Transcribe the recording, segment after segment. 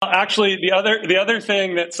actually, the other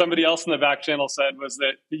thing that somebody else in the back channel said was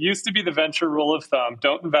that it used to be the venture rule of thumb: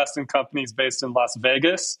 don't invest in companies based in Las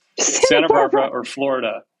Vegas, Santa Barbara, or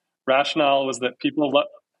Florida. Rationale was that people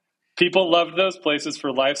loved those places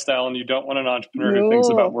for lifestyle, and you don't want an entrepreneur who thinks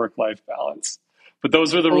about work-life balance. But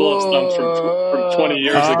those were the rule of thumbs from 20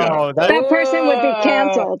 years ago. That person would be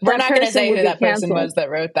canceled. We're not going to say who that person was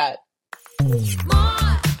that wrote that.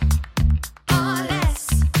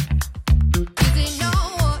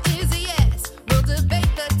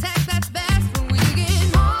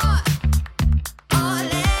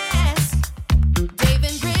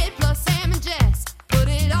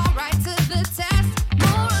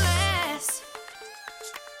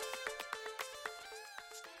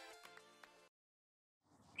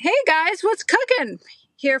 Hey guys, what's cooking?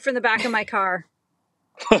 Here from the back of my car.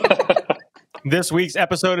 This week's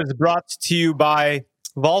episode is brought to you by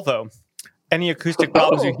Volvo. Any acoustic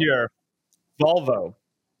problems you hear, Volvo.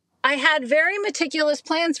 I had very meticulous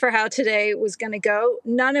plans for how today was going to go,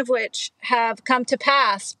 none of which have come to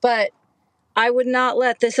pass, but I would not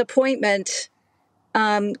let this appointment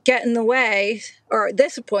get in the way, or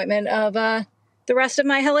this appointment of the rest of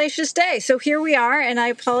my hellacious day. So here we are, and I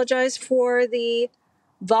apologize for the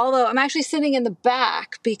Volvo. I'm actually sitting in the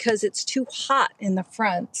back because it's too hot in the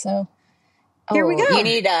front. So here we go. You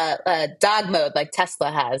need a dog mode like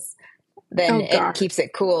Tesla has. Then it keeps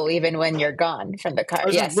it cool even when you're gone from the car.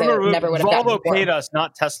 Yeah, so never would have gotten Volvo paid us,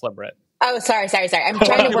 not Tesla, Britt. Oh, sorry. I'm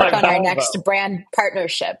trying to work on our next brand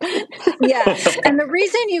partnership. Yes. And the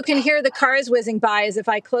reason you can hear the cars whizzing by is if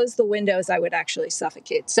I close the windows, I would actually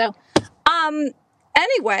suffocate. So,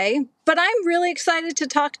 anyway, but I'm really excited to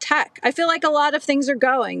talk tech. I feel like a lot of things are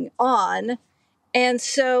going on. And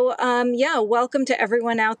so, welcome to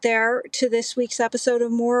everyone out there to this week's episode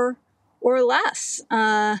of More or Less.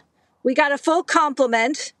 We got a full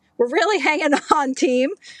complement. We're really hanging on, team.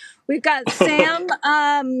 We've got Sam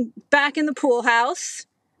back in the pool house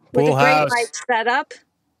with a great light setup.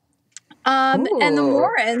 And the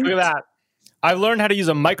Warrens. Look at that. I learned how to use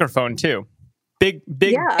a microphone, too. Big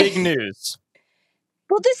news.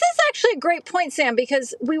 Well, this is actually a great point, Sam,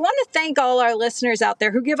 because we want to thank all our listeners out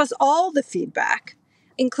there who give us all the feedback,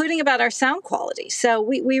 including about our sound quality. So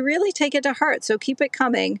we really take it to heart. So keep it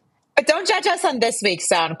coming. But don't judge us on this week's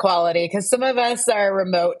sound quality, because some of us are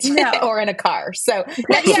remote or in a car. So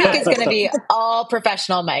next week is going to be all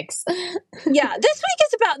professional mics. Yeah, this week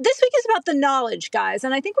is about the knowledge, guys,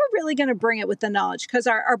 and I think we're really going to bring it with the knowledge because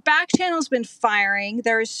our back channel's been firing.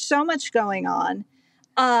 There is so much going on.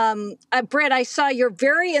 Britt, I saw your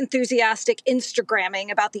very enthusiastic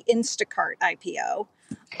Instagramming about the Instacart IPO.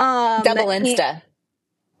 Double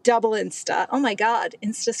Insta. Oh my God,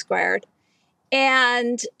 Insta squared.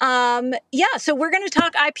 And so we're going to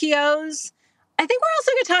talk IPOs. I think we're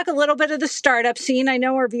also going to talk a little bit of the startup scene. I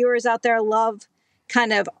know our viewers out there love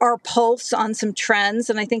kind of our pulse on some trends,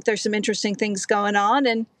 and I think there's some interesting things going on.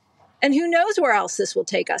 And who knows where else this will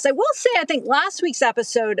take us. I will say, I think last week's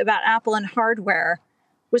episode about Apple and hardware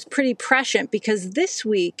was pretty prescient because this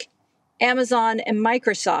week, Amazon and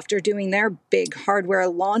Microsoft are doing their big hardware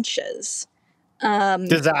launches.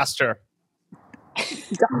 Disaster.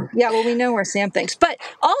 Yeah, well, we know where Sam thinks. But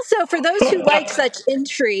also, for those who like such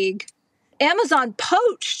intrigue, Amazon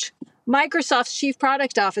poached Microsoft's chief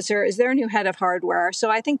product officer as their new head of hardware.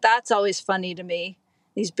 So I think that's always funny to me,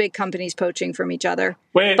 these big companies poaching from each other.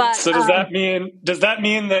 Wait, so does that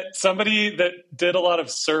mean that somebody that did a lot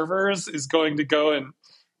of servers is going to go and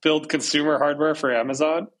build consumer hardware for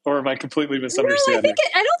Amazon? Or am I completely misunderstanding? No,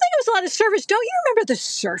 I don't think it was a lot of Surface. Don't you remember the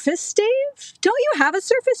Surface, Dave? Don't you have a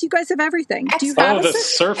Surface? You guys have everything. Do you have the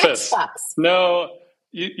Surface? No,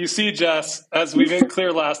 you see, Jess, as we made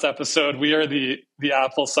clear last episode, we are the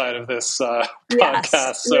Apple side of this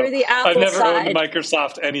podcast. So we're the Apple I've never side. owned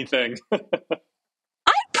Microsoft anything. I'd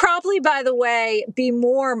probably, by the way, be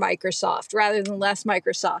more Microsoft rather than less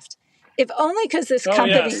Microsoft. If only because this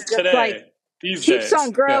company keeps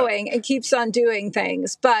on growing and keeps on doing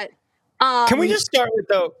things. But can we just start with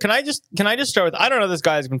though? Can I just start with? I don't know if this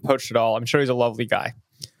guy has been poached at all. I'm sure he's a lovely guy,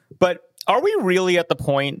 but are we really at the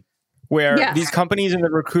point where these companies and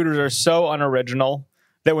the recruiters are so unoriginal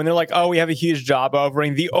that when they're like, "Oh, we have a huge job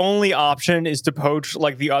offering," the only option is to poach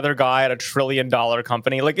like the other guy at $1 trillion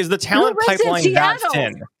company? Like, is the talent pipeline that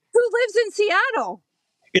thin? Who lives in Seattle?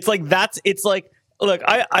 It's like. Look,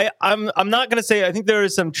 I'm not going to say I think there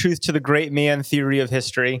is some truth to the great man theory of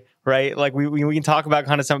history, right? Like we can talk about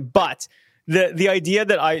kind of some, but the idea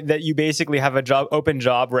that you basically have a open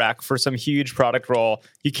job rec for some huge product role,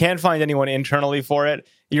 you can't find anyone internally for it,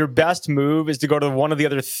 your best move is to go to one of the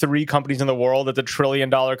other 3 companies in the world that's $1 trillion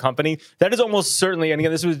company, that is almost certainly, and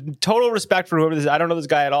again, this was total respect for whoever this is. I don't know this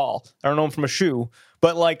guy at all. I don't know him from a shoe.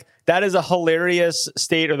 But like, that is a hilarious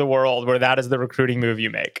state of the world where that is the recruiting move you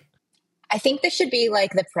make. I think this should be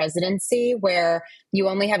like the presidency, where you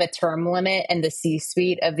only have a term limit in the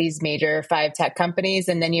C-suite of these major 5 tech companies,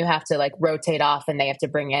 and then you have to like rotate off and they have to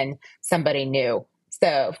bring in somebody new.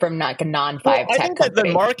 So from like a non-5 tech company. I think that the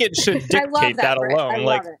market should dictate that alone.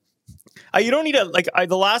 Like, you don't need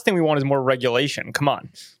the last thing we want is more regulation. Come on.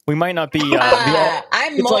 We might not be.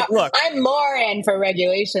 I'm more in for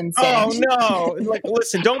regulation. Oh, no. Like,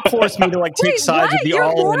 listen, don't force me to like take sides with the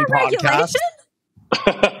All In podcast.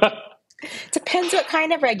 Depends what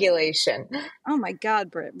kind of regulation. Oh my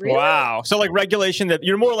God, Britt. Really? Wow. So like regulation that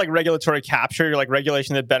you're more like regulatory capture. You're like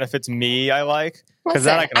regulation that benefits me. I like, because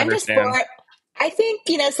that I can understand. I think,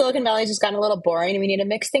 Silicon Valley's just gotten a little boring and we need to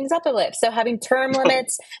mix things up a bit. So having term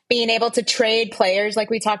limits, being able to trade players like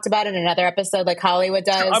we talked about in another episode, like Hollywood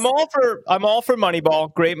does. I'm all for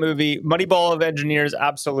Moneyball. Great movie. Moneyball of engineers.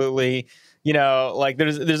 Absolutely. Like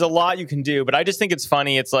there's a lot you can do, but I just think it's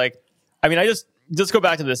funny. It's like, let's go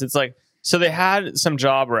back to this. It's like, so they had some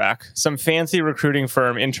job rec, some fancy recruiting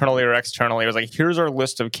firm internally or externally. It was like, here's our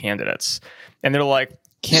list of candidates. And they're like,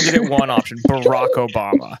 candidate 1 option, Barack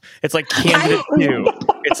Obama. It's like candidate 2.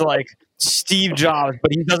 It's like Steve Jobs,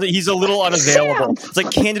 but he's a little unavailable. It's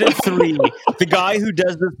like candidate 3, the guy who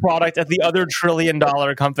does this product at the other $1 trillion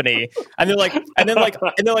company. And they're like,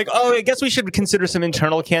 oh, I guess we should consider some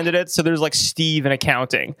internal candidates. So there's like Steve in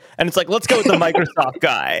accounting. And it's like, let's go with the Microsoft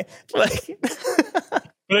guy. Like,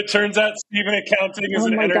 but it turns out Steve in accounting is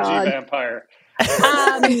an energy vampire.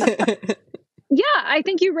 Yeah, I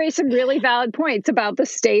think you raised some really valid points about the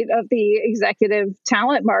state of the executive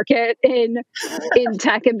talent market in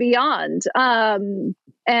tech and beyond. And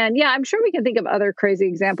yeah, I'm sure we can think of other crazy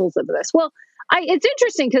examples of this. Well, it's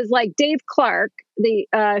interesting because like Dave Clark,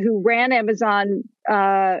 who ran Amazon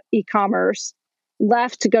e-commerce,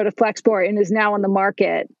 left to go to Flexport and is now on the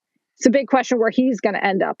market. It's a big question where he's going to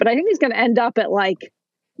end up, but I think he's going to end up at like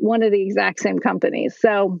one of the exact same companies.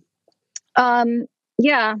 So,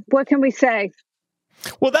 yeah, what can we say?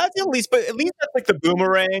 Well, that's at least that's like the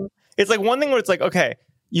boomerang. It's like one thing where it's like, okay,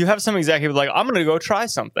 you have some executive like, I'm going to go try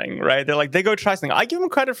something, right? They're like, they go try something. I give them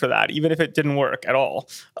credit for that, even if it didn't work at all.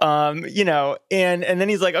 And then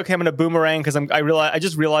he's like, okay, I'm going to boomerang because I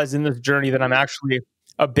just realized in this journey that I'm actually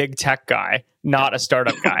a big tech guy, not a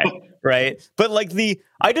startup guy, right? But like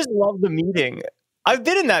I just love the meeting. I've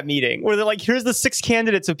been in that meeting where they're like, here's the 6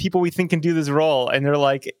 candidates of people we think can do this role. And they're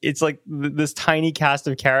like, it's like this tiny cast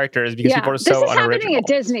of characters because people are so unoriginal. This is happening at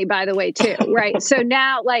Disney, by the way, too, right? So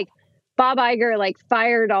now like Bob Iger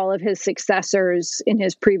fired all of his successors in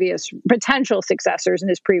his potential successors in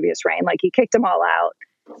his previous reign. Like he kicked them all out.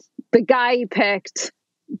 The guy he picked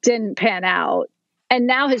didn't pan out. And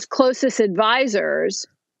now his closest advisors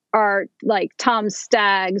are like Tom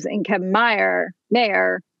Staggs and Kevin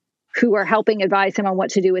Mayer, who are helping advise him on what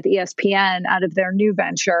to do with ESPN out of their new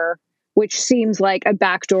venture, which seems like a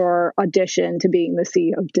backdoor audition to being the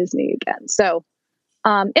CEO of Disney again. So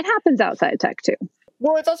it happens outside tech too.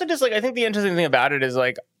 Well, it's also just like, I think the interesting thing about it is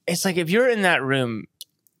like, it's like if you're in that room,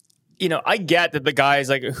 I get that the guy is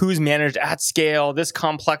like, who's managed at scale, this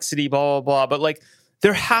complexity, blah, blah, blah. But like,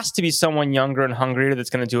 there has to be someone younger and hungrier that's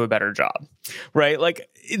going to do a better job, right? Like,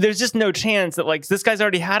 there's just no chance that like this guy's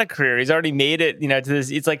already had a career. He's already made it, to this.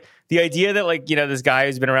 It's like the idea that like, this guy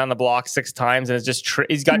who's been around the block 6 times and is just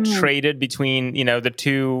he's got traded between, the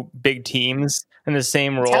 2 big teams in the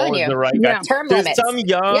same role as the right guy. There's some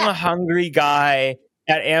young, hungry guy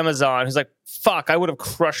at Amazon who's like, fuck, I would have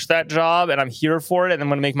crushed that job and I'm here for it and I'm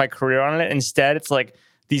going to make my career on it. Instead, it's like,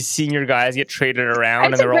 these senior guys get traded around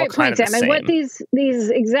and they're all kind of the same. And what these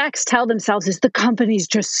execs tell themselves is the company's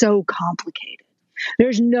just so complicated.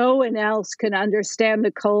 There's no one else can understand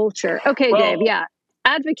the culture. Okay, well, Dave,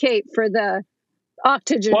 advocate for the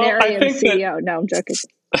octogenarian CEO. No, I'm joking.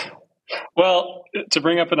 Well, to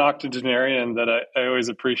bring up an octogenarian that I always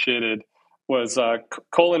appreciated was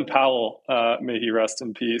Colin Powell, may he rest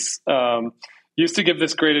in peace, used to give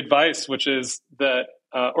this great advice, which is that,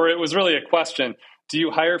 or it was really a question, do you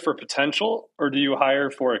hire for potential or do you hire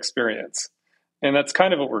for experience? And that's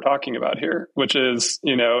kind of what we're talking about here, which is,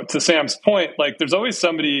 to Sam's point, like there's always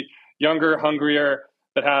somebody younger, hungrier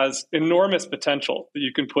that has enormous potential that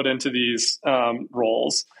you can put into these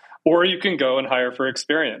roles, or you can go and hire for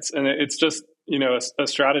experience. And it's just, a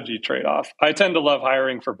strategy trade-off. I tend to love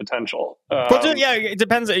hiring for potential. It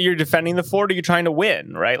depends. You're defending the fort or you're trying to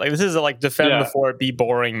win, right? Like this is a defend the fort, be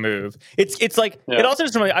boring move. It's like, it also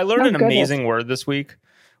just, I learned an amazing word this week,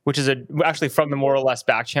 which is actually from the More or Less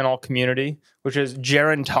back channel community, which is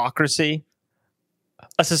gerontocracy,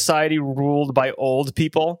 a society ruled by old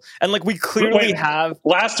people. And like we clearly have.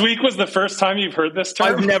 Last week was the first time you've heard this term?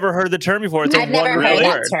 I've never heard the term before. It's I've a never wonderful heard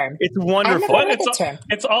word. that term. It's wonderful.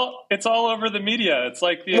 It's all over the media. It's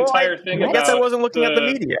like the entire thing. I guess I wasn't looking at the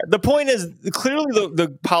media. The point is, clearly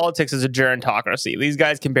the politics is a gerontocracy. These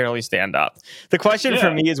guys can barely stand up. The question for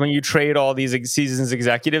me is, when you trade all these seasons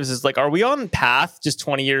executives, is like, are we on path just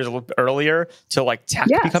 20 years earlier to like tech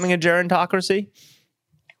becoming a gerontocracy?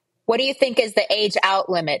 What do you think is the age out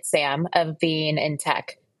limit, Sam, of being in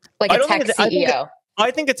tech? Like a tech CEO?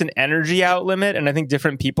 I think it's an energy out limit, and I think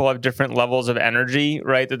different people have different levels of energy,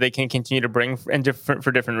 right, that they can continue to bring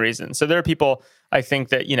for different reasons. So there are people, I think,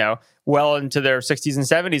 that, well into their 60s and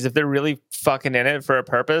 70s, if they're really fucking in it for a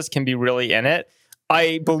purpose, can be really in it.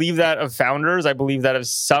 I believe that of founders. I believe that of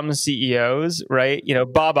some CEOs, right?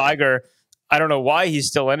 Bob Iger, I don't know why he's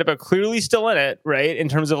still in it, but clearly still in it, right? In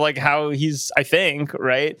terms of like how he's, I think,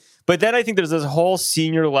 right? But then I think there's this whole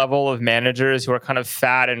senior level of managers who are kind of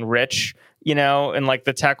fat and rich, in like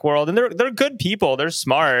the tech world. And they're good people. They're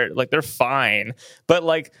smart. Like they're fine. But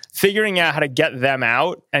like figuring out how to get them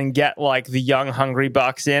out and get like the young, hungry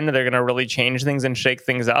bucks in, they're going to really change things and shake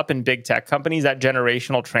things up in big tech companies. That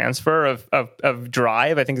generational transfer of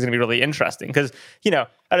drive, I think, is going to be really interesting. Because,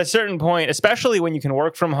 at a certain point, especially when you can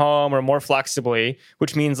work from home or more flexibly,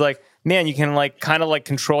 which means like, man, you can like kind of like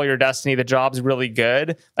control your destiny. The job's really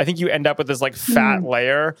good. I think you end up with this like fat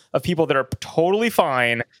layer of people that are totally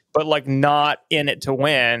fine, but like not in it to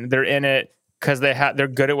win. They're in it because they're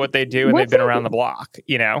good at what they do and they've been around the block,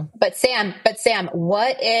 But Sam,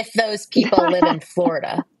 what if those people live in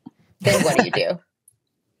Florida? Then what do you do?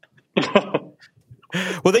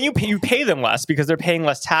 Well, then you pay them less because they're paying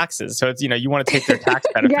less taxes. So it's, you want to take their tax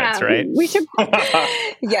benefits, right? We should.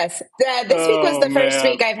 Yes. This week was the first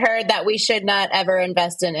week I've heard that we should not ever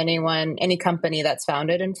invest in any company that's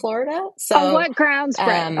founded in Florida. So on what grounds,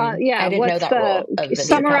 Brett? I didn't know that rule of the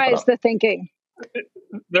summarize the thinking.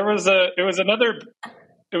 It was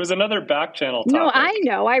another back channel topic. No, I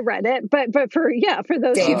know, I read it, but for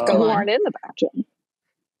those who aren't in the back channel.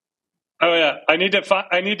 Oh yeah, I need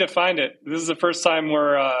to find it. This is the first time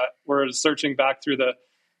we're searching back through the.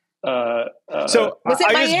 So was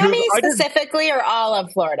it Miami specifically, or all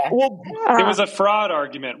of Florida? Well, it was a fraud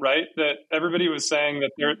argument, right? That everybody was saying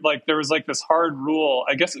that there was like this hard rule.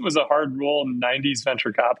 I guess it was a hard rule in '90s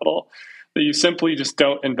venture capital that you simply just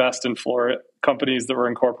don't invest in Florida companies that were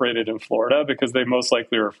incorporated in Florida because they most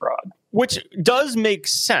likely are fraud. Which does make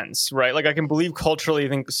sense, right? Like I can believe culturally, I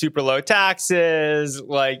think super low taxes,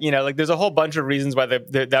 like there's a whole bunch of reasons why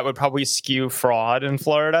that would probably skew fraud in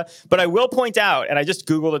Florida. But I will point out, and I just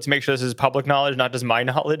Googled it to make sure this is public knowledge, not just my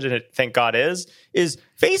knowledge, and it, thank God, is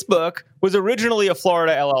Facebook was originally a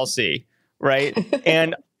Florida LLC, right?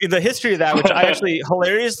 And the history of that, which I actually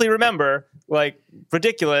hilariously remember, like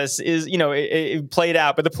ridiculous, is, it played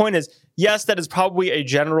out. But the point is, yes, that is probably a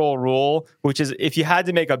general rule, which is if you had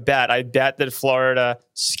to make a bet, I bet that Florida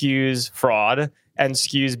skews fraud and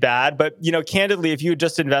skews bad. But, candidly, if you had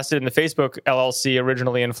just invested in the Facebook LLC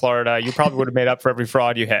originally in Florida, you probably would have made up for every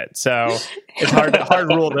fraud you hit. So it's hard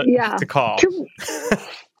rule to call.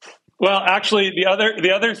 Well, actually,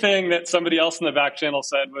 the other thing that somebody else in the back channel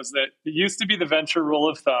said was that it used to be the venture rule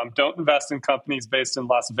of thumb: don't invest in companies based in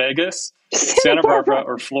Las Vegas, Santa Barbara,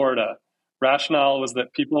 or Florida. Rationale was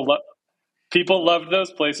that people loved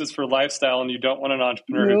those places for lifestyle, and you don't want an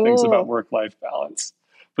entrepreneur who thinks about work-life balance.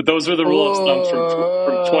 But those were the rule of thumb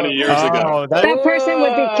from 20 years ago. That person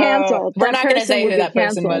would be canceled. We're not going to say who that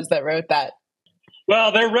person was that wrote that.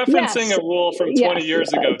 Well, they're referencing a rule from 20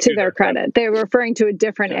 years ago. To their credit, they're referring to a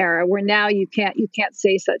different era where now you can't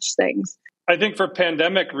say such things. I think for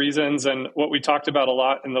pandemic reasons, and what we talked about a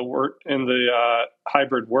lot in the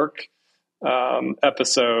hybrid work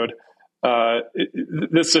episode,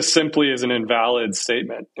 this just simply is an invalid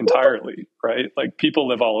statement entirely, right? Like people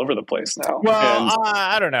live all over the place now. Well,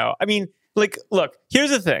 I don't know. I mean, like, look,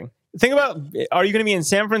 here's the thing. Think about, are you going to be in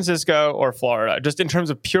San Francisco or Florida? Just in terms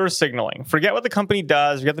of pure signaling. Forget what the company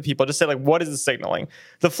does. Forget the people. Just say, like, what is the signaling?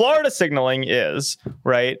 The Florida signaling is,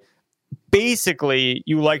 right, basically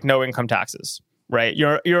you like no income taxes, right?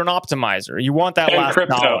 You're an optimizer. You want that last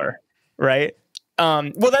dollar, right?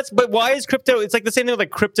 But why is crypto? It's like the same thing.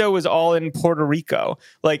 Like crypto was all in Puerto Rico.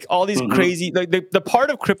 Like all these crazy, like the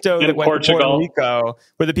part of crypto that went to Puerto Rico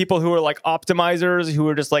were the people who were like optimizers, who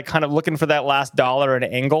were just like kind of looking for that last dollar and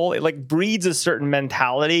angle. It like breeds a certain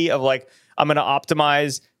mentality of like, I'm going to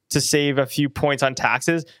optimize to save a few points on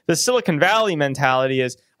taxes. The Silicon Valley mentality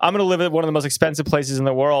is, I'm going to live at one of the most expensive places in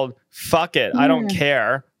the world. Fuck it. I don't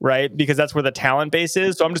care, right? Because that's where the talent base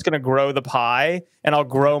is. So I'm just going to grow the pie and I'll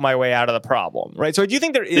grow my way out of the problem, right? So I do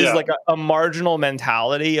think there is like a marginal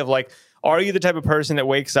mentality of like, are you the type of person that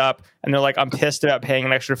wakes up and they're like, I'm pissed about paying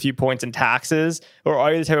an extra few points in taxes? Or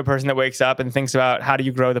are you the type of person that wakes up and thinks about how do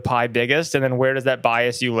you grow the pie biggest? And then where does that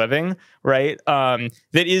bias you living, right? That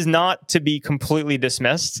is not to be completely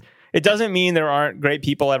dismissed. It doesn't mean there aren't great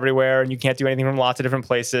people everywhere and you can't do anything from lots of different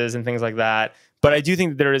places and things like that. But I do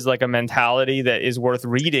think that there is like a mentality that is worth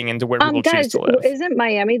reading into where people choose to live. Isn't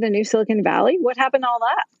Miami the new Silicon Valley? What happened to all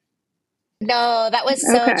that? No, that was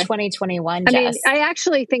so 2021, Jess. I mean, I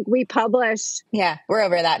actually think we published... Yeah, we're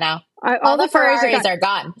over that now. All the Ferraris are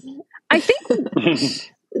gone. I think this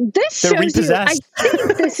shows you... I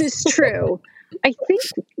think this is true. I think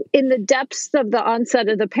in the depths of the onset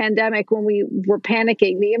of the pandemic, when we were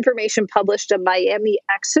panicking, the information published a Miami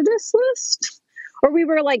exodus list, or we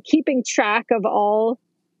were like keeping track of all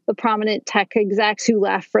the prominent tech execs who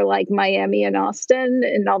left for like Miami and Austin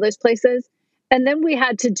and all those places. And then we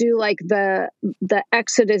had to do like the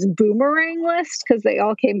Exodus boomerang list because they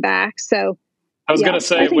all came back. So I was going to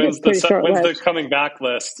say, when's the coming back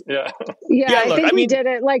list? Yeah. Yeah, I think we did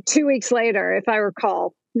it like 2 weeks later, if I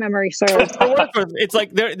recall. Memory serves. It's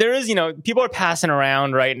like there is, people are passing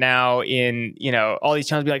around right now in, all these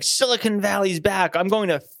channels be like, Silicon Valley's back. I'm going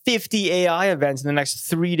to 50 AI events in the next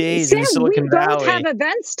 3 days in Silicon Valley. We both have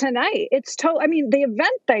events tonight. The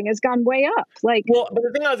event thing has gone way up. Like, well, but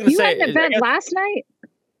the thing I was going to say, you had an event last night.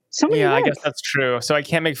 So many events. I guess that's true. So I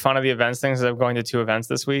can't make fun of the events things. I'm going to 2 events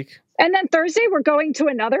this week. And then Thursday we're going to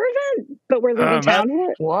another event, but we're leaving town for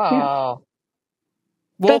it. Wow. Yeah.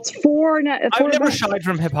 Well, that's four. I've never shied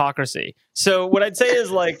from hypocrisy. So what I'd say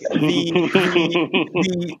is like the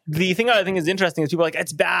thing I think is interesting is people are like,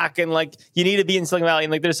 it's back and like you need to be in Silicon Valley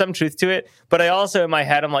and like there's some truth to it. But I also in my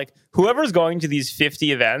head I'm like, whoever's going to these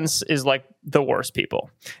 50 events is like the worst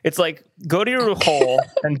people. It's like go to your hole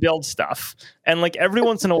and build stuff, and like every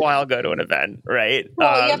once in a while go to an event, right?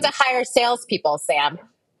 Well, you have to hire salespeople, Sam.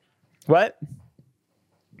 What?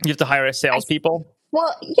 You have to hire salespeople?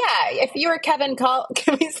 Well, yeah, if you were Kevin,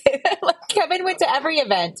 can we say that? Like, Kevin went to every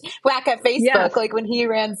event back at Facebook, like when he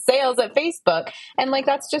ran sales at Facebook. And like,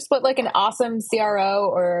 that's just what like an awesome CRO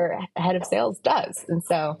or head of sales does. And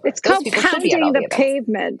so it's called pounding the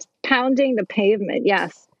pavement. Pounding the pavement.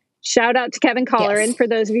 Yes. Shout out to Kevin Colleran. Yes. For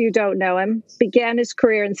those of you who don't know him, began his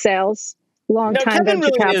career in sales. Long time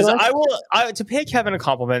venture capitalist. To pay Kevin a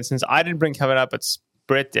compliment, since I didn't bring Kevin up, but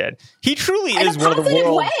Britt did. He truly is one of the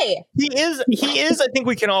world. He is. I think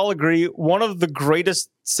we can all agree one of the greatest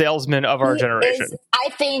salesmen of our generation. I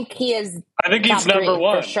think he is. I think he's number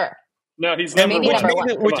one for sure. No, he's number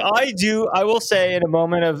one. Which I do. I will say in a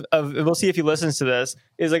moment of we'll see if he listens to this.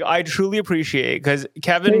 Is like I truly appreciate because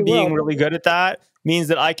Kevin being really good at that means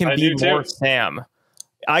that I can be more Sam.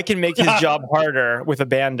 I can make his job harder with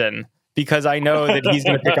abandon. Because I know that he's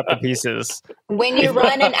going to pick up the pieces. When you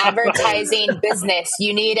run an advertising business,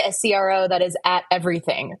 you need a CRO that is at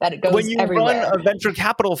everything, that it goes everywhere. When you run a venture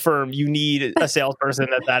capital firm, you need a salesperson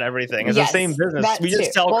that's at everything. It's the same business. We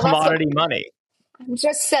just sell commodity money. I'm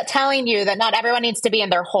just telling you that not everyone needs to be in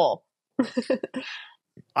their hole.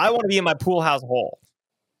 I want to be in my pool house hole.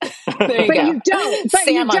 But you don't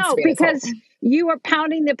because you are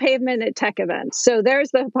pounding the pavement at tech events. So there's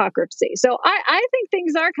the hypocrisy. So I think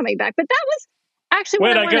things are coming back. But that was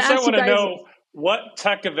actually I want to know what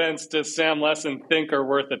tech events does Sam Lessin think are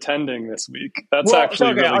worth attending this week? That's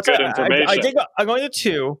really good information. I'm going to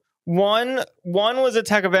 2. One was a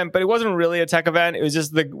tech event, but it wasn't really a tech event. It was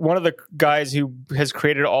just one of the guys who has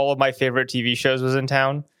created all of my favorite TV shows was in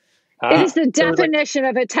town. It is the definition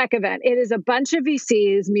of a tech event. It is a bunch of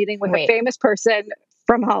VCs meeting with a famous person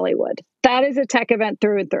from Hollywood. That is a tech event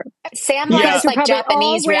through and through. Sam likes like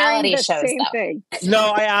Japanese reality shows.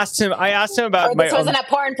 No, I asked him about. This wasn't a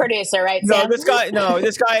porn producer, right? No, Sam?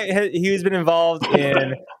 This guy. He's been involved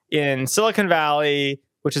in Silicon Valley,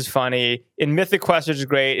 which is funny. In Mythic Quest, which is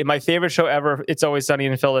great. In my favorite show ever, It's Always Sunny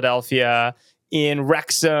in Philadelphia. In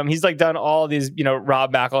Wrexham, he's like done all these,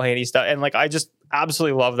 Rob McElhenney stuff, and like I just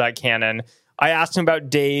absolutely love that canon. I asked him about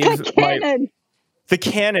Dave. The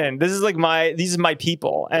canon. This is like these are my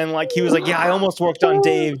people. And like, he was like, yeah, I almost worked on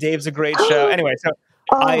Dave. Dave's a great show. Anyway, so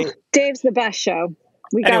Dave's the best show.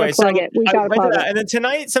 We got to plug it. We got to plug it. And then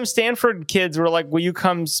tonight, some Stanford kids were like, will you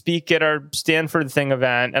come speak at our Stanford thing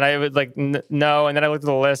event? And I would like, no. And then I looked at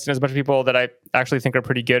the list and there's a bunch of people that I actually think are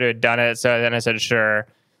pretty good who had done it. So then I said, sure.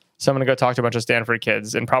 So I'm going to go talk to a bunch of Stanford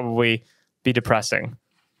kids and probably be depressing.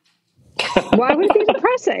 Why would it be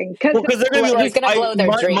depressing? Because they're going to be he's going to blow their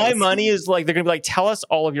dreams. My money is like, they're going to be like, tell us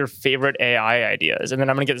all of your favorite AI ideas. And then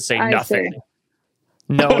I'm going to get to say nothing.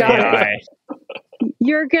 No AI.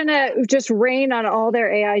 You're going to just rain on all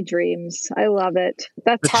their AI dreams. I love it.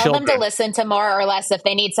 Tell them to listen to More or Less if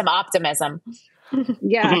they need some optimism.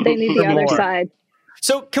 Yeah, they need the other side.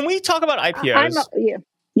 So can we talk about IPOs?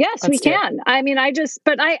 Yes, we can. I mean, I'm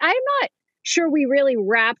not sure we really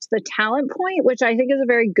wrapped the talent point, which I think is a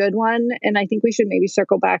very good one. And I think we should maybe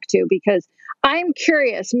circle back to, because I'm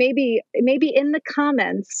curious, maybe in the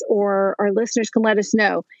comments, or our listeners can let us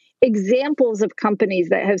know examples of companies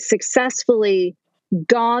that have successfully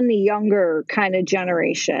gone the younger kind of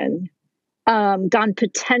generation, gone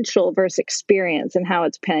potential versus experience, and how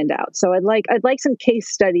it's panned out. So I'd like some case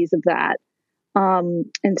studies of that.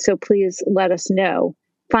 And so please let us know.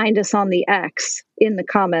 Find us on the X, in the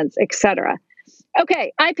comments, etc.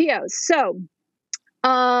 Okay, IPOs. So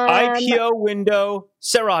IPO window,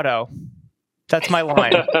 Serato. That's my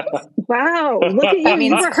line. Wow, look at you!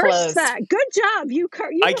 You rehearsed close. that. Good job. You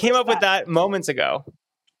I came up with that moments ago.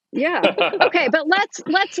 Yeah. Okay, but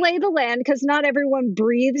let's lay the land, because not everyone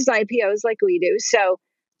breathes IPOs like we do. So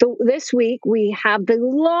this week we have the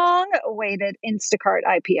long-awaited Instacart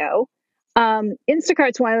IPO.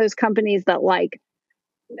 Instacart's one of those companies that, like,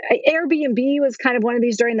 Airbnb was kind of one of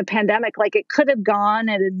these during the pandemic. Like, it could have gone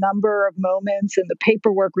at a number of moments and the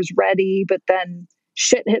paperwork was ready, but then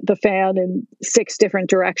shit hit the fan in 6 different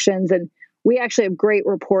directions. And we actually have great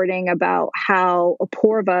reporting about how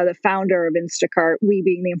Apoorva, the founder of Instacart, we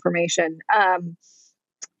being the information,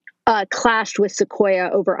 clashed with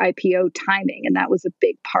Sequoia over IPO timing. And that was a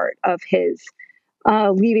big part of his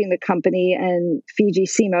leaving the company. And Fiji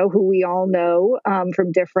Simo, who we all know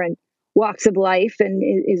from different walks of life and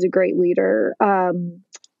is a great leader,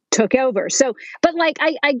 took over. So, but like,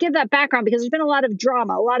 I give that background because there's been a lot of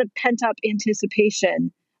drama, a lot of pent up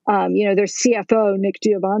anticipation. Their CFO, Nick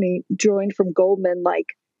Giovanni, joined from Goldman like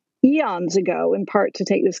eons ago, in part to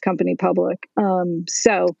take this company public. I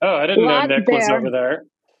didn't know Nick was over there.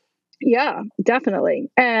 Yeah,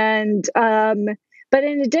 definitely. And, but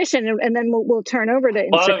in addition, and then we'll turn over to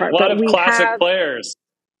Instacart. A lot of classic players.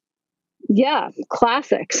 Yeah,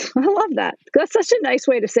 classics. I love that. That's such a nice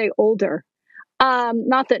way to say older.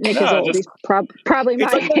 Not that Nick is old. He's probably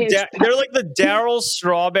my age. They're like the Daryl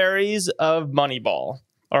Strawberries of Moneyball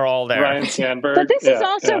are all there. Ryan Sandberg. But this is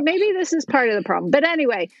also, maybe this is part of the problem. But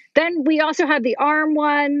anyway, then we also have the ARM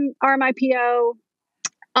IPO,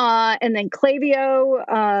 and then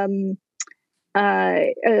Klaviyo,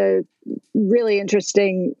 a really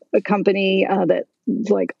interesting company that's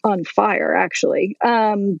like on fire, actually.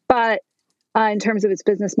 But in terms of its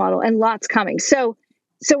business model, and lots coming. So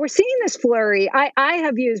we're seeing this flurry. I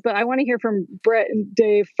have views, but I want to hear from Brett and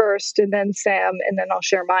Dave first, and then Sam, and then I'll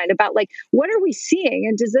share mine about, like, what are we seeing?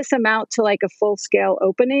 And does this amount to like a full scale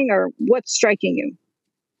opening, or what's striking you?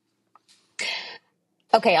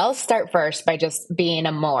 Okay, I'll start first by just being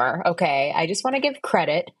a more. Okay, I just want to give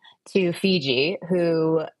credit to Fiji,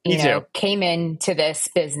 who, came into this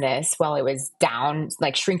business while it was down,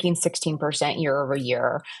 like shrinking 16% year over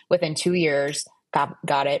year. Within 2 years,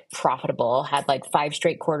 got it profitable, had like 5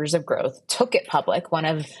 straight quarters of growth, took it public. One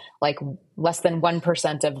of like less than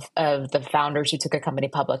 1% of the founders who took a company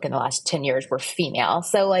public in the last 10 years were female.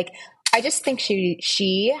 So like, I just think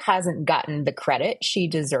she hasn't gotten the credit she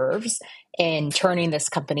deserves in turning this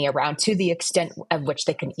company around to the extent of which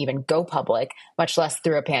they can even go public, much less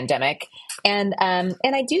through a pandemic. And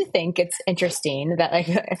I do think it's interesting that, like,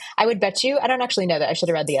 I would bet you, I don't actually know that, I should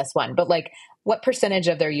have read the S1, but like, what percentage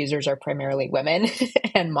of their users are primarily women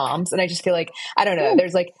and moms? And I just feel like, I don't know,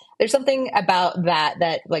 there's something about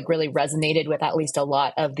that like really resonated with at least a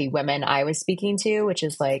lot of the women I was speaking to, which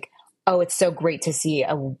is like, oh, it's so great to see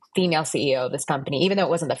a female CEO of this company, even though it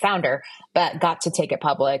wasn't the founder, but got to take it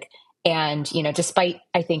public. And, despite,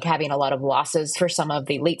 I think, having a lot of losses for some of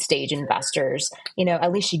the late stage investors,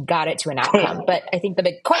 at least she got it to an outcome. But I think the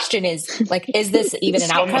big question is, like, is this even an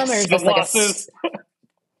outcome, or is this like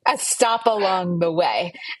a stop along the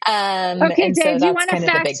way? Okay, and Dave, so do you want to kind of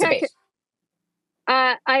the fact big check? debate.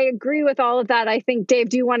 I agree with all of that. I think, Dave,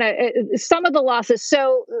 do you want to, some of the losses?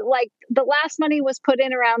 So like the last money was put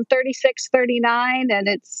in around 36, 39, and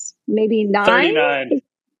it's maybe 9?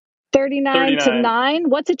 39 to 9.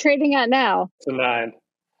 What's it trading at now? To 9.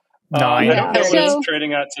 9. I don't know what it's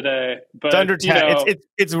trading at today, but it's under 10.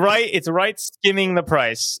 It's right skimming the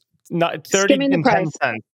price. Not 30 and 10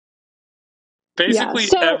 cents. Basically,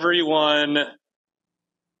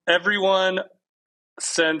 everyone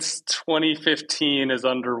since 2015 is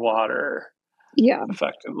underwater. Yeah.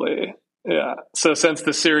 Effectively. Yeah. So since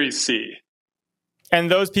the Series C. And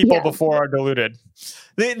those people before are diluted.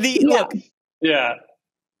 Look. Yeah.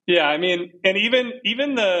 Yeah. I mean, and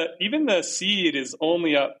even the seed is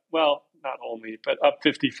only up, well, not only, but up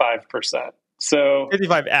 55%. So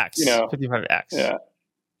 55x. 55x. Yeah.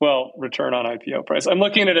 Well, return on IPO price. I'm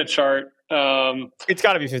looking at a chart. It's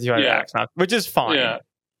got to be 55x, which is fine. Yeah.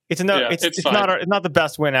 It's not the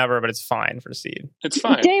best win ever, but it's fine for seed. It's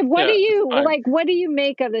fine. Dave, what do you like? What do you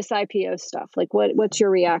make of this IPO stuff? Like, what's your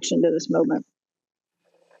reaction to this moment?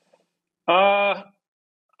 I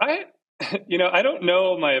don't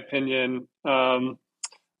know my opinion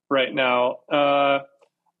right now.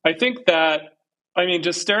 I think that,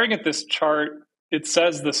 just staring at this chart, it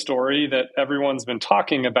says the story that everyone's been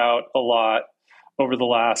talking about a lot over the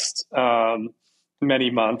last many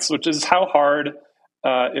months, which is how hard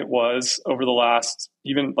it was over the last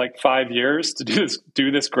even like 5 years to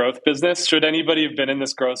do this growth business. Should anybody have been in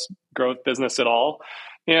this growth business at all?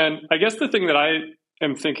 And I guess the thing that I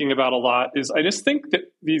am thinking about a lot is I just think that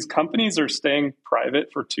these companies are staying private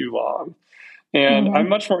for too long. And I'm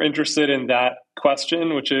much more interested in that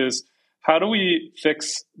question, which is, how do we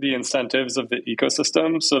fix the incentives of the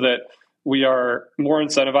ecosystem so that we are more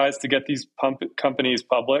incentivized to get these companies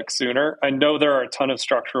public sooner? I know there are a ton of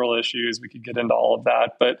structural issues. We could get into all of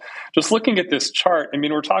that. But just looking at this chart,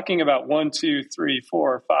 we're talking about 1, 2, 3,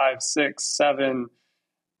 4, 5, 6, 7,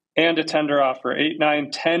 and a tender offer, 8,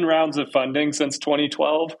 9, 10 rounds of funding since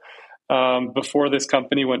 2012 before this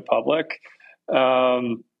company went public.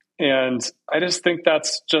 And I just think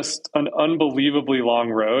that's just an unbelievably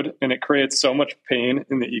long road, and it creates so much pain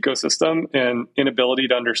in the ecosystem and inability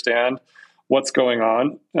to understand what's going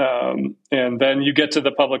on. And then you get to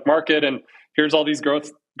the public market, and here's all these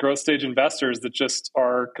growth stage investors that just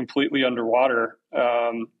are completely underwater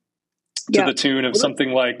to the tune of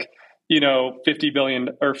something like, $50 billion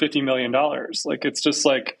or $50 million. Like, it's just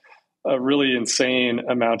like a really insane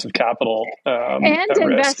amount of capital. And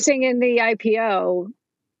investing in the IPO.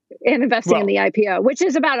 In the IPO, which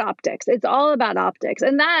is about optics. It's all about optics.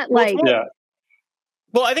 And that,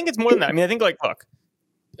 Well, I think it's more than that. I think, look,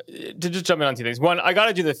 to just jump in on two things. One, I got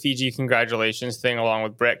to do the Fiji congratulations thing along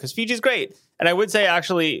with Britt, because Fiji's great. And I would say,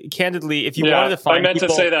 actually, candidly, if you wanted to find I meant to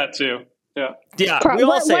say that too. Yeah. We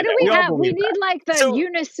all say what do we have? We need the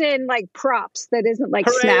unison props that isn't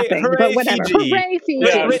snapping, but whatever. Fiji. Hooray, Fiji.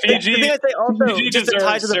 Yeah, Fiji just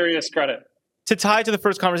deserves serious credit. To tie to the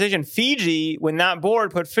first conversation, Fiji, when that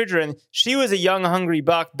board put Fidra in, she was a young, hungry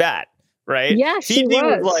buck bat, right? Yeah, Fiji she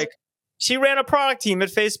was she ran a product team at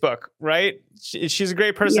Facebook, right? She's a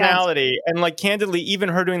great personality. Yeah. And candidly, even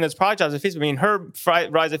her doing those product jobs at Facebook, her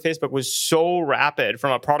rise at Facebook was so rapid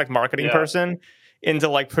from a product marketing person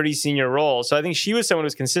into pretty senior roles. So I think she was someone who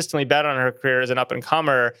was consistently bet on her career as an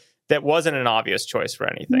up-and-comer that wasn't an obvious choice for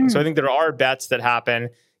anything. So I think there are bets that happen.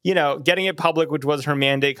 Getting it public, which was her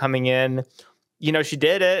mandate coming in, she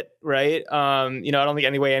did it, right? I don't think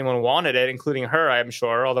any way anyone wanted it, including her, I'm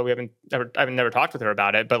sure, although I've never talked with her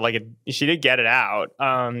about it, but she did get it out.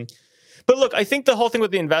 But look, I think the whole thing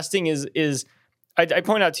with the investing is I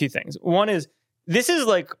point out two things. One is, this is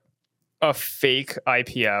a fake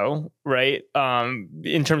IPO, right?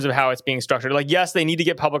 In terms of how it's being structured. Yes, they need to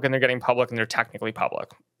get public and they're getting public and they're technically public.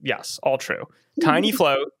 Yes, all true. Tiny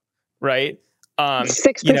float, right?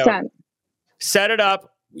 6%. Set it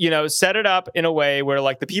up in a way where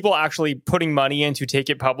the people actually putting money in to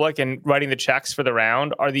take it public and writing the checks for the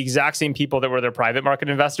round are the exact same people that were their private market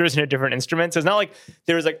investors in a different instrument. So it's not like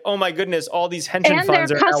there's oh my goodness, all these pension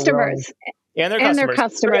funds are customers. And their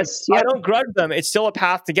customers. Yep. I don't grudge them. It's still a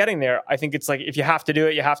path to getting there. I think it's if you have to do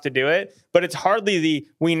it, you have to do it. But it's hardly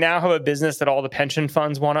we now have a business that all the pension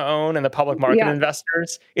funds want to own and the public market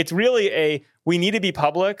investors. It's really we need to be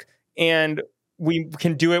public, and we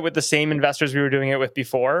can do it with the same investors we were doing it with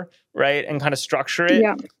before, right? And kind of structure it.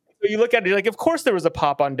 Yeah. So you look at it, of course there was a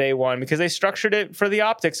pop on day one because they structured it for the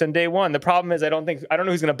optics on day one. The problem is I don't know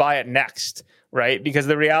who's going to buy it next, right? Because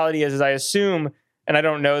the reality is I assume, and I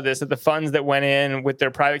don't know this, that the funds that went in with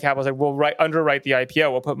their private capital we'll underwrite the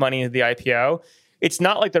IPO, we'll put money into the IPO. It's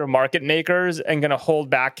not like they're market makers and going to hold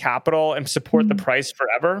back capital and support the price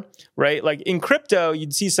forever, right? In crypto,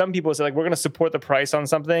 you'd see some people say we're going to support the price on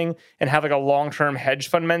something and have a long-term hedge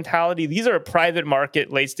fund mentality. These are private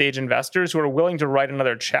market late-stage investors who are willing to write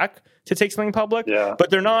another check to take something public,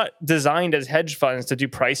 but they're not designed as hedge funds to do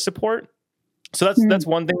price support. So that's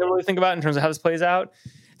one thing to really think about in terms of how this plays out.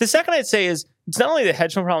 The second I'd say is it's not only the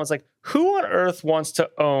hedge fund problem, it's who on earth wants to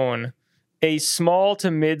own a small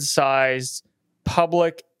to mid-sized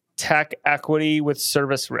public tech equity with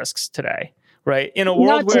service risks today, right? In a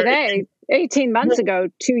world not today. 18 months ago,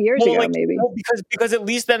 2 years ago, maybe. Well, because at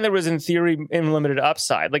least then there was, in theory, unlimited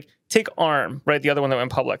upside. Like, take ARM, right? The other one that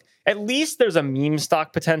went public. At least there's a meme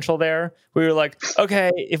stock potential there where you're like,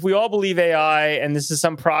 okay, if we all believe AI and this is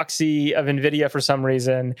some proxy of NVIDIA for some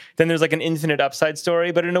reason, then there's like an infinite upside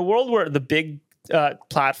story. But in a world where the big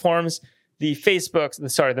platforms, the Facebooks,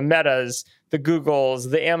 the Metas, the Googles,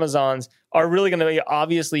 the Amazons are really going to be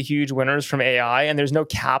obviously huge winners from AI, and there's no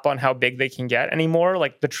cap on how big they can get anymore.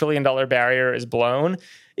 Like, the $1 trillion barrier is blown.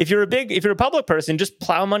 If you're a public person, just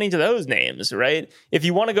plow money to those names, right? If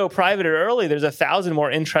you want to go private or early, there's 1,000 more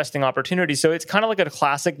interesting opportunities. So it's kind of like a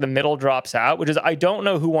classic, the middle drops out, which is, I don't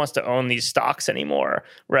know who wants to own these stocks anymore,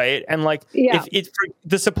 right? And like, if it's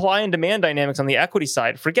the supply and demand dynamics on the equity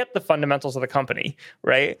side, forget the fundamentals of the company,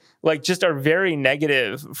 right? Like, just are very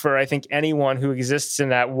negative for, I think, anyone who exists in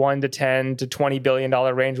that 1 to 10 to $20 billion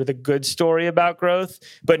range with a good story about growth,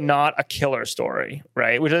 but not a killer story,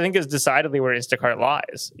 right? Which I think is decidedly where Instacart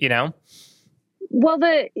lies. You know? Well,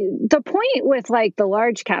 the point with like the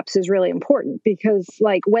large caps is really important because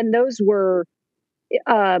like when those were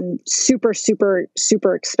super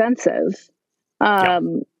expensive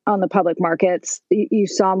on the public markets, you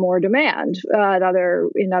saw more demand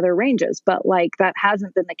in other ranges. But like that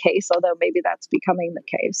hasn't been the case, although maybe that's becoming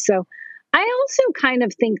the case. So I also kind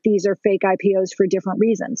of think these are fake IPOs for different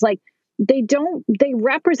reasons. Like, they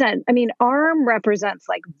represent, I mean, ARM represents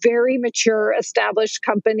like very mature, established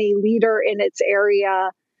company, leader in its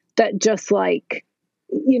area that just like,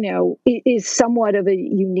 you know, is somewhat of a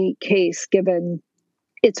unique case given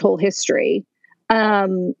its whole history.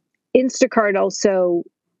 Instacart also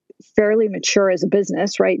fairly mature as a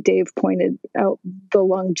business, right? Dave pointed out the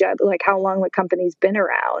longevity, like how long the company's been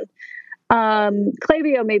around.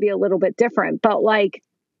 Klaviyo may be a little bit different, but like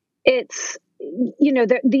it's, you know,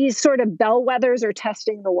 these sort of bellwethers or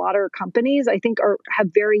testing the water companies, I think have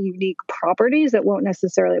very unique properties that won't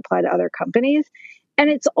necessarily apply to other companies. And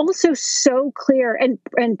it's also so clear,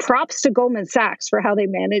 and props to Goldman Sachs for how they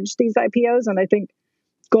managed these IPOs. And I think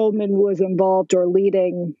Goldman was involved or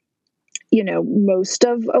leading, you know, most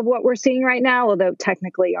of what we're seeing right now, although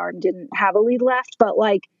technically ARM didn't have a lead left, but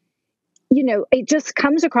like, you know, it just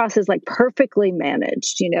comes across as like perfectly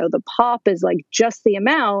managed. You know, the pop is like just the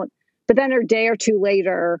amount, but then a day or two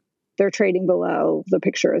later, they're trading below. The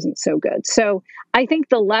picture isn't so good. So I think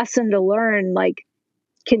the lesson to learn, like,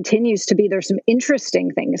 continues to be there's some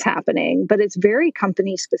interesting things happening, but it's very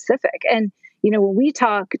company specific. And, you know, when we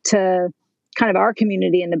talk to kind of our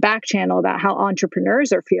community in the back channel about how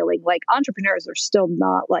entrepreneurs are feeling, like entrepreneurs are still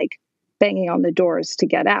not like banging on the doors to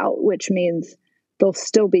get out, which means there'll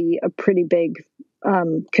still be a pretty big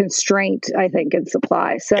constraint, I think, in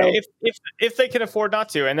supply. So if they can afford not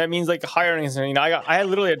to, and that means like hiring, you know, I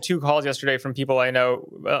literally had 2 calls yesterday from people I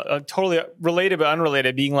know, totally related but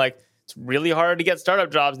unrelated, being like, it's really hard to get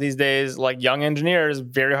startup jobs these days. Like, young engineers,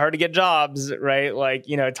 very hard to get jobs, right? Like,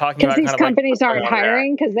 you know, talking about these kind of companies like, aren't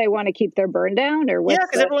hiring because they want to keep their burn down, or what? Yeah,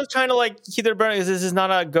 because everyone's trying to like keep their burn. This is not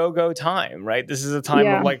a go time, right? This is a time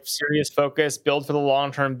of like serious focus, build for the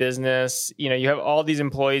long-term business. You know, you have all these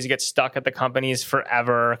employees who get stuck at the companies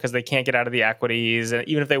forever because they can't get out of the equities, and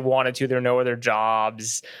even if they wanted to, they're no other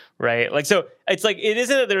jobs, right? Like, so it's like, it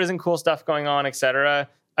isn't that there isn't cool stuff going on, et cetera.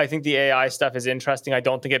 I think the AI stuff is interesting. I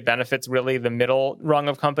don't think it benefits really the middle rung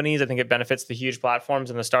of companies. I think it benefits the huge platforms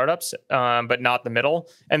and the startups, but not the middle,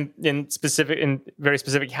 and in very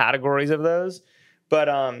specific categories of those. But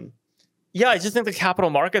yeah, I just think the capital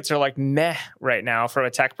markets are like meh right now from a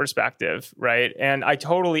tech perspective, right? And I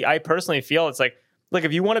personally feel it's like, look,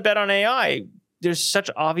 if you want to bet on AI, there's such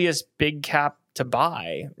obvious big cap to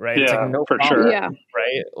buy, right? Yeah, it's like no for problem, sure. Yeah.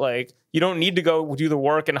 Right? Like, you don't need to go do the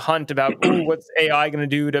work and hunt about what's AI going to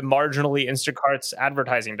do to marginally Instacart's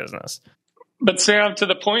advertising business. But Sam, to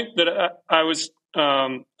the point that I was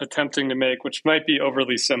attempting to make, which might be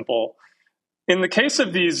overly simple, in the case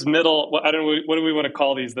of these middle, I don't know, what do we want to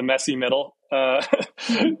call these? The messy middle,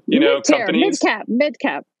 companies, mid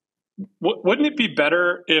cap. Wouldn't it be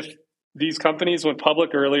better if these companies went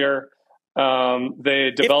public earlier?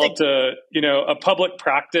 They developed a public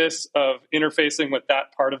practice of interfacing with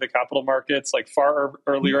that part of the capital markets like far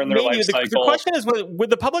earlier in their life cycle. The question is, would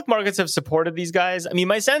the public markets have supported these guys? I mean,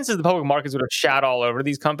 my sense is the public markets would have shat all over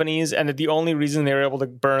these companies, and that the only reason they were able to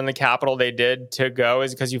burn the capital they did to go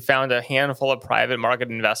is because you found a handful of private market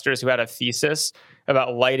investors who had a thesis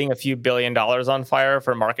about lighting a few $1 billion on fire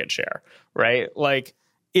for market share, right? Like,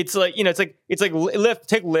 it's like, you know, it's like Lyft.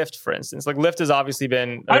 Take Lyft, for instance. Like Lyft has obviously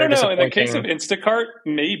been, I don't know. In the case of Instacart,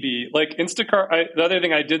 maybe. Like Instacart, the other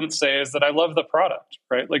thing I didn't say is that I love the product,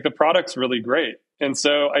 right? Like the product's really great. And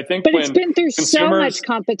so I think but it's been through so much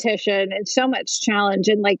competition and so much challenge,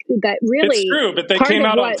 and like that really. It's true, but they came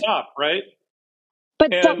out on top, right?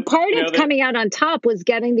 But part of coming out on top was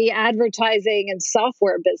getting the advertising and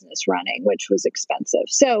software business running, which was expensive.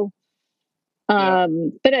 So,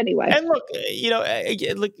 but anyway. And look, you know,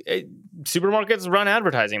 like supermarkets run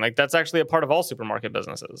advertising. Like that's actually a part of all supermarket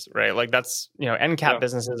businesses, right? Like that's, you know, end cap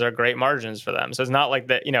businesses are great margins for them. So it's not like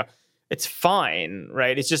that, you know, it's fine,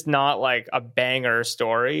 right? It's just not like a banger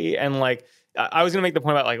story. And like, I was going to make the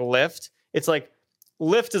point about like Lyft. It's like,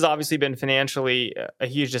 Lyft has obviously been financially a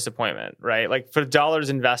huge disappointment, right? Like for dollars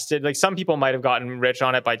invested, like some people might have gotten rich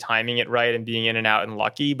on it by timing it right and being in and out and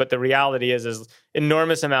lucky. But the reality is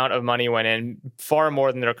enormous amount of money went in, far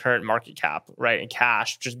more than their current market cap, right? And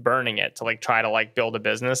cash, just burning it to like try to like build a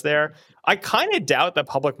business there. I kind of doubt the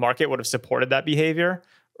public market would have supported that behavior,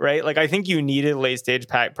 right? Like I think you needed late stage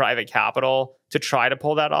private capital to try to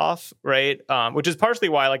pull that off, right? Which is partially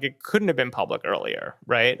why like it couldn't have been public earlier,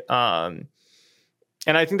 right?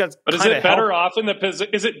 And I think that's. But is it better off in the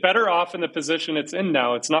position it's in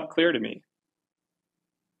now? It's not clear to me.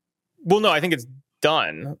 Well, no, I think it's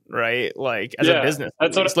done, right? Like as a business,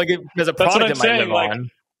 as a product, it might live on.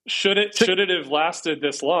 Should it have lasted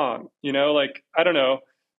this long? You know, like I don't know,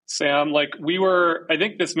 Sam. Like I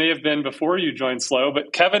think this may have been before you joined Slow,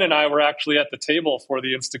 but Kevin and I were actually at the table for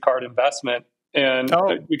the Instacart investment, and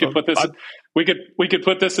we could put this. We could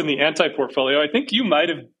put this in the anti-portfolio. I think you might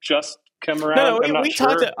have just come around. No, we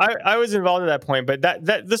talked. I was involved at that point, but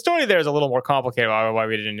that the story there is a little more complicated. Why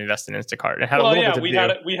we didn't invest in Instacart? It had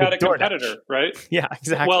we had a competitor, right? Yeah,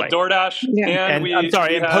 exactly. Well, DoorDash and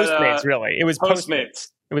Postmates. Really, it was Postmates.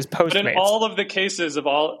 It was Postmates. But in all of the cases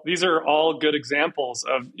these are all good examples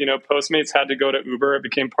of, you know, Postmates had to go to Uber. It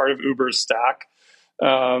became part of Uber's stack.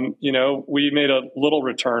 You know, we made a little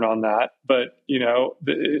return on that, but you know,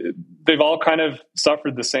 they've all kind of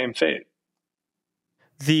suffered the same fate.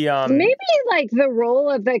 Maybe like the role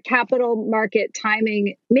of the capital market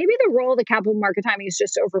timing, is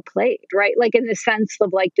just overplayed, right? Like in the sense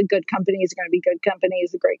of like the good companies are going to be good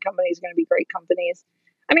companies, the great companies are going to be great companies.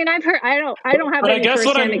 I mean, I've heard, I don't have. But I guess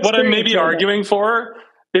what I'm maybe arguing for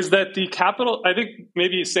is that the capital. I think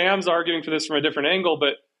maybe Sam's arguing for this from a different angle,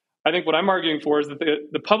 but I think what I'm arguing for is that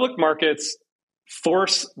the public markets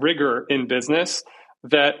force rigor in business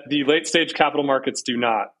that the late stage capital markets do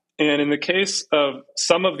not. And in the case of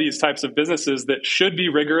some of these types of businesses that should be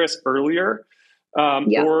rigorous earlier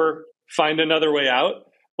or find another way out,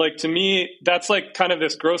 like to me, that's like kind of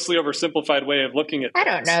this grossly oversimplified way of looking at things.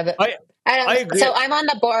 I don't know. I agree. So I'm on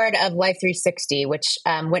the board of Life 360, which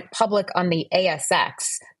went public on the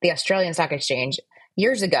ASX, the Australian Stock Exchange,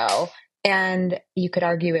 years ago. And you could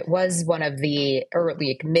argue it was one of the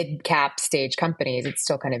early mid-cap stage companies. It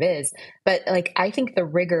still kind of is. But like, I think the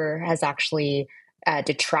rigor has actually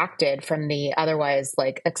detracted from the otherwise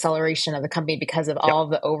like acceleration of the company because of all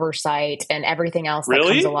the oversight and everything else that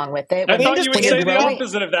comes along with it. I thought you would say the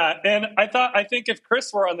opposite of that. And I think if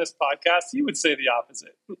Chris were on this podcast, he would say the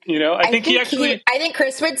opposite. You know, I think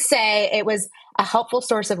Chris would say it was a helpful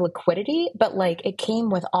source of liquidity, but like it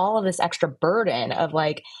came with all of this extra burden of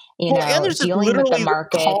like, you know, dealing with the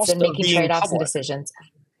markets and making trade-offs and decisions.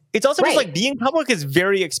 It's also just like being public is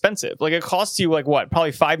very expensive. Like it costs you like what,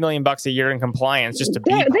 probably $5 million a year in compliance just to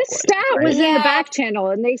be public. This stat was in the back channel,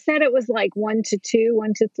 and they said it was like 1 to 2,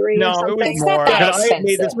 1 to 3. No, or something. It was more. I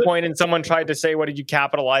made this point, and someone tried to say, "What did you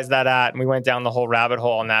capitalize that at?" And we went down the whole rabbit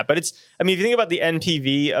hole on that. But it's, I mean, if you think about the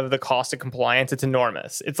NPV of the cost of compliance, it's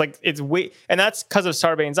enormous. It's like it's way, and that's because of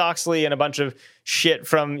Sarbanes-Oxley and a bunch of shit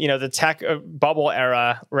from, you know, the tech bubble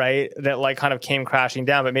era, right? That like kind of came crashing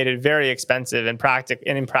down, but made it very expensive and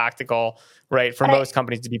impractical, right, for most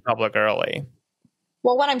companies to be public early.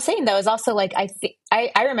 Well, what I'm saying though is also like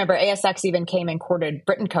I remember ASX even came and courted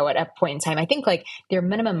Brit & Co at a point in time. I think like their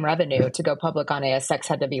minimum revenue to go public on ASX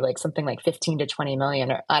had to be like something like 15 to 20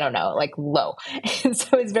 million, or I don't know, like low. And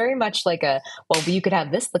so it's very much like you could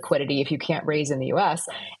have this liquidity if you can't raise in the US.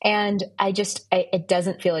 And it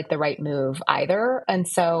doesn't feel like the right move either. And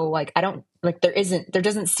so like there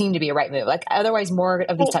doesn't seem to be a right move. Like otherwise more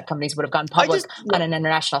of these tech companies would have gone public on an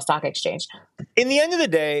international stock exchange. In the end of the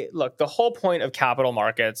day, look, the whole point of capital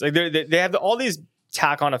markets, like they have all these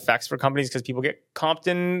tack on effects for companies because people get comped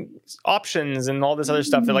in options and all this other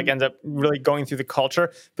stuff that like ends up really going through the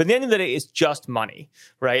culture. But at the end of the day, it's just money,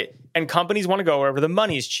 right? And companies want to go wherever the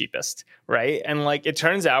money is cheapest, right? And like it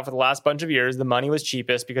turns out for the last bunch of years, the money was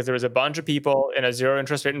cheapest because there was a bunch of people in a zero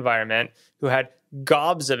interest rate environment who had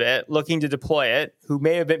gobs of it, looking to deploy it, who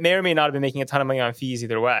may or may not have been making a ton of money on fees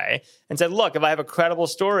either way, and said, look, if I have a credible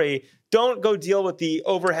story, don't go deal with the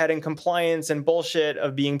overhead and compliance and bullshit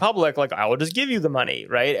of being public. Like, I will just give you the money,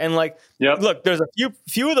 right? And like, look, there's a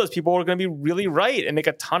few of those people who are going to be really right and make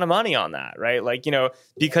a ton of money on that, right? Like,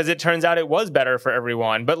 because it turns out it was better for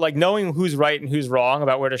everyone. But like, knowing who's right and who's wrong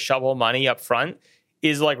about where to shovel money up front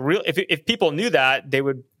is like real. If people knew that, they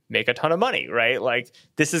would make a ton of money, right? Like,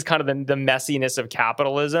 this is kind of the messiness of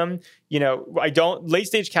capitalism. Late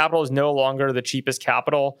stage capital is no longer the cheapest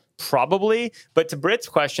capital, probably. But to Britt's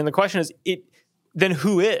question, the question is, then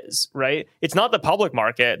who is, right? It's not the public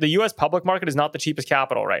market. The US public market is not the cheapest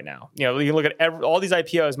capital right now. You can look at all these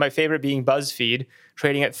IPOs, my favorite being BuzzFeed,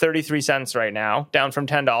 trading at 33 cents right now, down from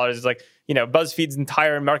 $10. It's like, BuzzFeed's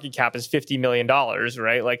entire market cap is $50 million,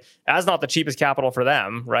 right? Like, that's not the cheapest capital for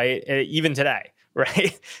them, right? Even today.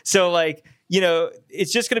 Right. So like,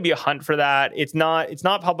 it's just going to be a hunt for that. It's not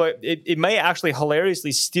public. It may actually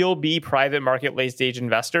hilariously still be private market late stage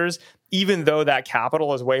investors, even though that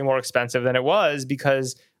capital is way more expensive than it was,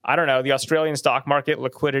 because I don't know, the Australian stock market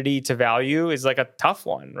liquidity to value is like a tough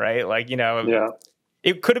one, right? Like,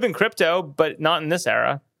 it could have been crypto, but not in this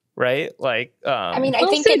era. Right. Like, I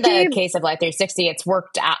think in the case of Life 360, it's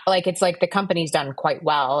worked out. Like, it's like the company's done quite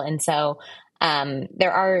well. And so,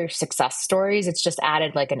 there are success stories. It's just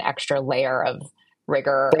added like an extra layer of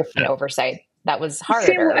rigor and oversight that was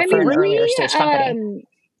harder for an earlier stage company.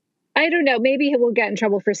 I don't know. Maybe we'll get in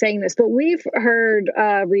trouble for saying this, but we've heard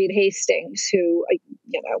Reed Hastings, who,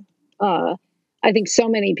 I think so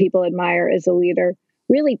many people admire as a leader,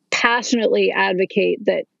 really passionately advocate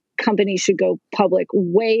that companies should go public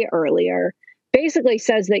way earlier. Basically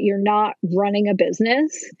says that you're not running a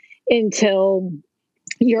business until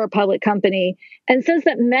you're a public company, and says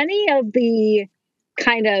that many of the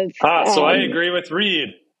kind of so I agree with Reed.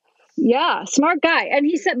 Yeah, smart guy. And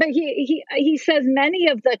he said, but he says many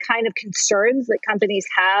of the kind of concerns that companies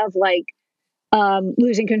have, like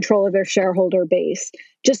losing control of their shareholder base,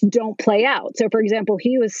 just don't play out. So, for example,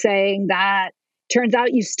 he was saying that turns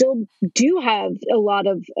out you still do have a lot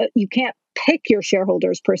of you can't pick your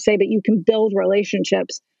shareholders per se, but you can build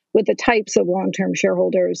relationships with the types of long-term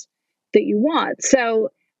shareholders that you want. So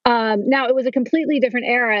now it was a completely different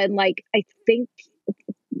era. And like, I think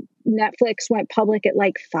Netflix went public at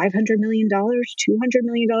like $500 million, $200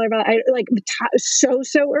 million,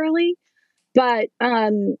 so early. But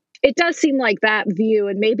it does seem like that view,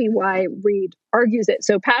 and maybe why Reed argues it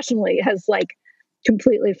so passionately, has like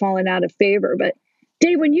completely fallen out of favor. But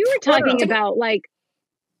Dave, when you were talking about like,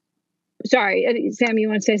 sorry, Sam, you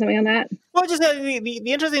want to say something on that? Well, just the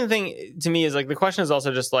interesting thing to me is like, the question is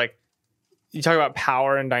also just like, you talk about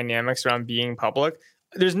power and dynamics around being public.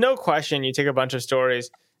 There's no question, you take a bunch of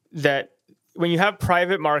stories that when you have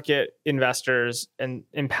private market investors and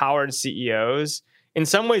empowered CEOs, in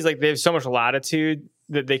some ways, like, they have so much latitude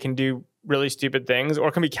that they can do really stupid things,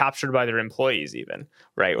 or can be captured by their employees even,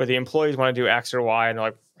 right? Where the employees want to do X or Y and they're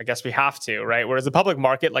like, I guess we have to, right? Whereas the public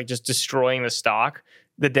market, like, just destroying the stock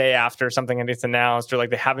the day after something gets announced, or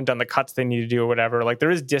like they haven't done the cuts they need to do or whatever. Like,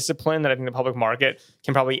 there is discipline that I think the public market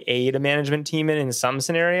can probably aid a management team in some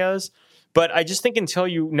scenarios. But I just think until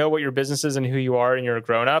you know what your business is and who you are and you're a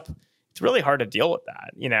grown up, it's really hard to deal with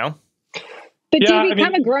that, But do you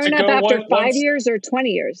become a grown up after 5 years or 20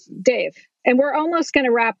 years, Dave? And we're almost going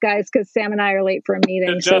to wrap, guys, because Sam and I are late for a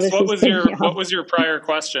meeting. Jess, what was your prior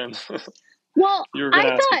question? Well,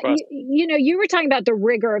 I thought, you were talking about the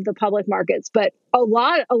rigor of the public markets, but a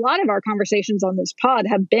lot of our conversations on this pod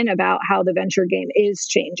have been about how the venture game is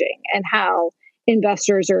changing and how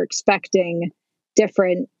investors are expecting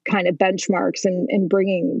different kind of benchmarks and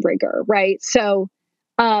bringing rigor, right? So,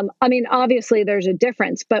 obviously there's a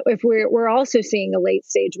difference, but if we're also seeing a late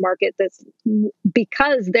stage market that's,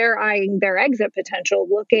 because they're eyeing their exit potential,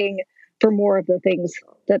 looking for more of the things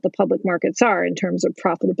that the public markets are in terms of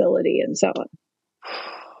profitability and so on.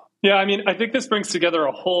 Yeah, I think this brings together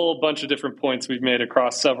a whole bunch of different points we've made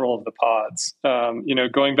across several of the pods.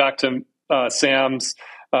 Going back to Sam's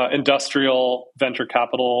industrial venture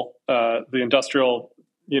capital, the industrial,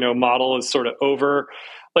 model is sort of over.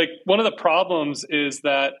 Like, one of the problems is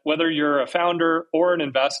that whether you're a founder or an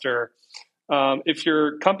investor, if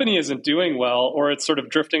your company isn't doing well, or it's sort of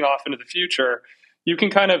drifting off into the future, you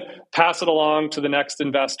can kind of pass it along to the next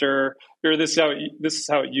investor, or this is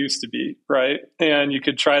how it used to be, right? And you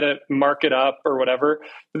could try to mark it up or whatever.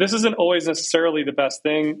 But this isn't always necessarily the best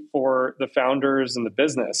thing for the founders and the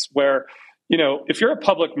business, where, if you're a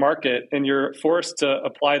public market and you're forced to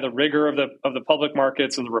apply the rigor of the public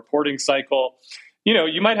markets and the reporting cycle,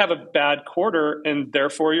 you might have a bad quarter and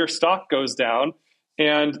therefore your stock goes down.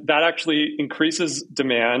 And that actually increases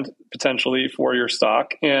demand potentially for your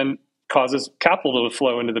stock and causes capital to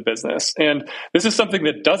flow into the business. And this is something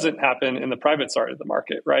that doesn't happen in the private side of the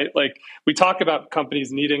market, right? Like we talk about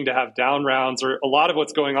companies needing to have down rounds, or a lot of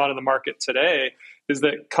what's going on in the market today is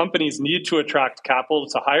that companies need to attract capital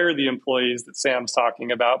to hire the employees that Sam's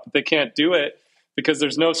talking about, but they can't do it because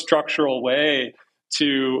there's no structural way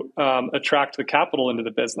to attract the capital into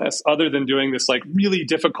the business other than doing this like really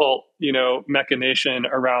difficult, machination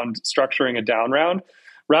around structuring a down round,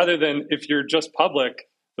 rather than if you're just public,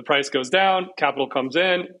 the price goes down, capital comes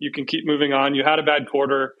in, you can keep moving on. You had a bad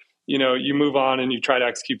quarter, you move on and you try to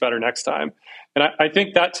execute better next time. And I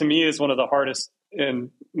think that to me is one of the hardest and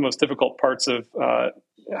most difficult parts of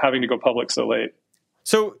having to go public so late.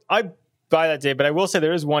 So I buy that, Dave, but I will say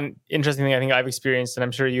there is one interesting thing I think I've experienced, and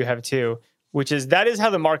I'm sure you have too, which is that is how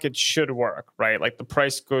the market should work, right? Like the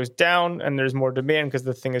price goes down and there's more demand because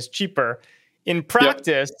the thing is cheaper. In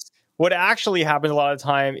practice, what actually happens a lot of the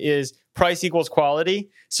time is price equals quality.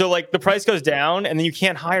 So like the price goes down and then you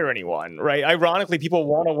can't hire anyone, right? Ironically, people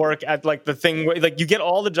want to work at like the thing where, like you get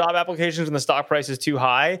all the job applications when the stock price is too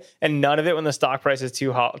high and none of it when the stock price is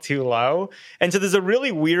too low. And so there's a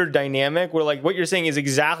really weird dynamic where like what you're saying is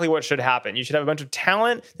exactly what should happen. You should have a bunch of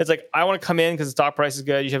talent that's like, I want to come in because the stock price is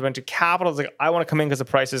good. You should have a bunch of capital that's like, I want to come in because the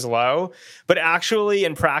price is low. But actually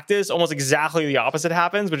in practice, almost exactly the opposite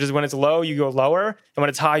happens, which is when it's low, you go lower. And when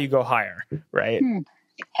it's high, you go higher, right?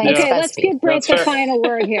 Okay, let's give Britt the final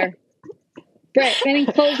word here. Britt, any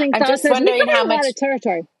closing thoughts? I'm just wondering how much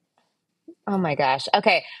territory. Oh my gosh.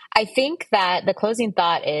 Okay. I think that the closing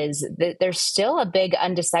thought is that there's still a big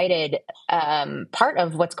undecided part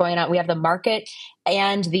of what's going on. We have the market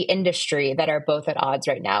and the industry that are both at odds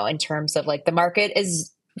right now in terms of like the market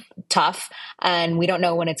is tough and we don't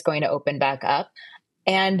know when it's going to open back up.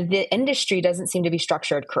 And the industry doesn't seem to be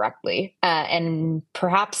structured correctly. And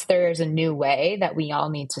perhaps there's a new way that we all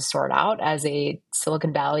need to sort out as a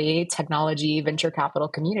Silicon Valley technology venture capital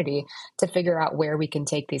community to figure out where we can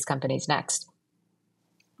take these companies next.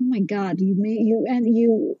 Oh my God,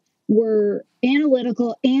 you were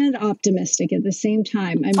analytical and optimistic at the same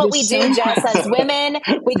time. That's what we do, Jess, as women.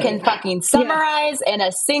 We can fucking summarize in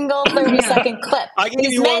a single 30-second clip.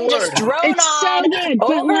 These men just drone on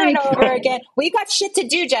over and over again. We got shit to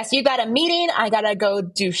do, Jess. You got a meeting. I got to go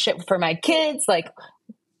do shit for my kids. Like,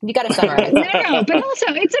 you got to summarize. No, but also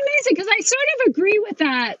it's amazing because I sort of agree with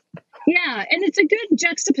that. Yeah, and it's a good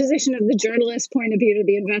juxtaposition of the journalist point of view to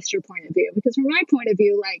the investor point of view. Because from my point of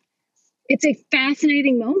view, like, it's a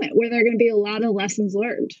fascinating moment where there are going to be a lot of lessons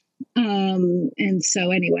learned. And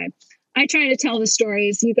so anyway, I try to tell the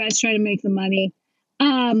stories. You guys try to make the money.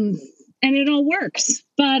 And it all works.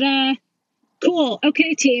 But cool.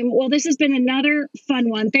 Okay, team. Well, this has been another fun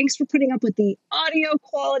one. Thanks for putting up with the audio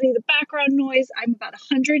quality, the background noise. I'm about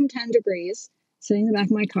 110 degrees sitting in the back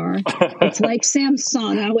of my car. It's like Sam's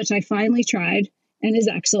sauna, which I finally tried and is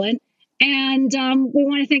excellent. And we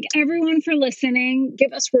want to thank everyone for listening.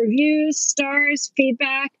 Give us reviews, stars,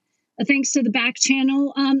 feedback. Thanks to the back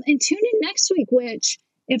channel. And tune in next week, which,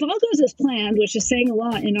 if all goes as planned, which is saying a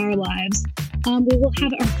lot in our lives, we will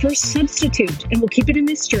have our first substitute, and we'll keep it a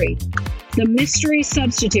mystery. The mystery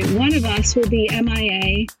substitute. One of us will be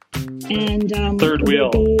MIA, and third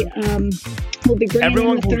wheel. We'll be bringing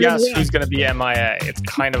everyone can guess wheel. who's going to be MIA. It's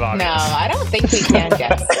kind of obvious. No, I don't think we can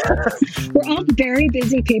guess. We're all very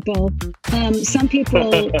busy people. Some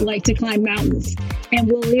people like to climb mountains, and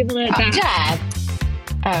we'll leave it at that.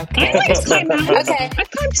 Okay. I like to climb mountains. Okay.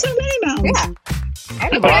 I've climbed so many mountains. Yeah.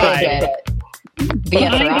 I'm really good at it. Bye,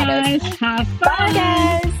 guys. Have fun. Bye,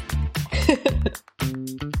 guys.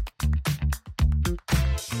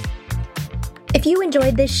 If you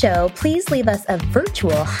enjoyed this show, please leave us a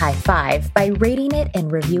virtual high five by rating it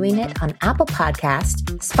and reviewing it on Apple Podcasts,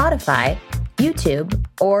 Spotify, YouTube,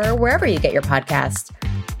 or wherever you get your podcasts.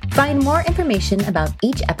 Find more information about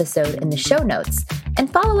each episode in the show notes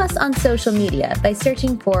and follow us on social media by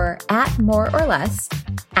searching for @MoreOrLess,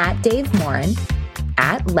 @DaveMorin,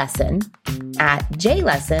 @Lesson,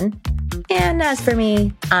 @JLesson, and as for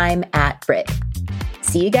me, I'm @Brit.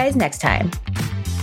 See you guys next time.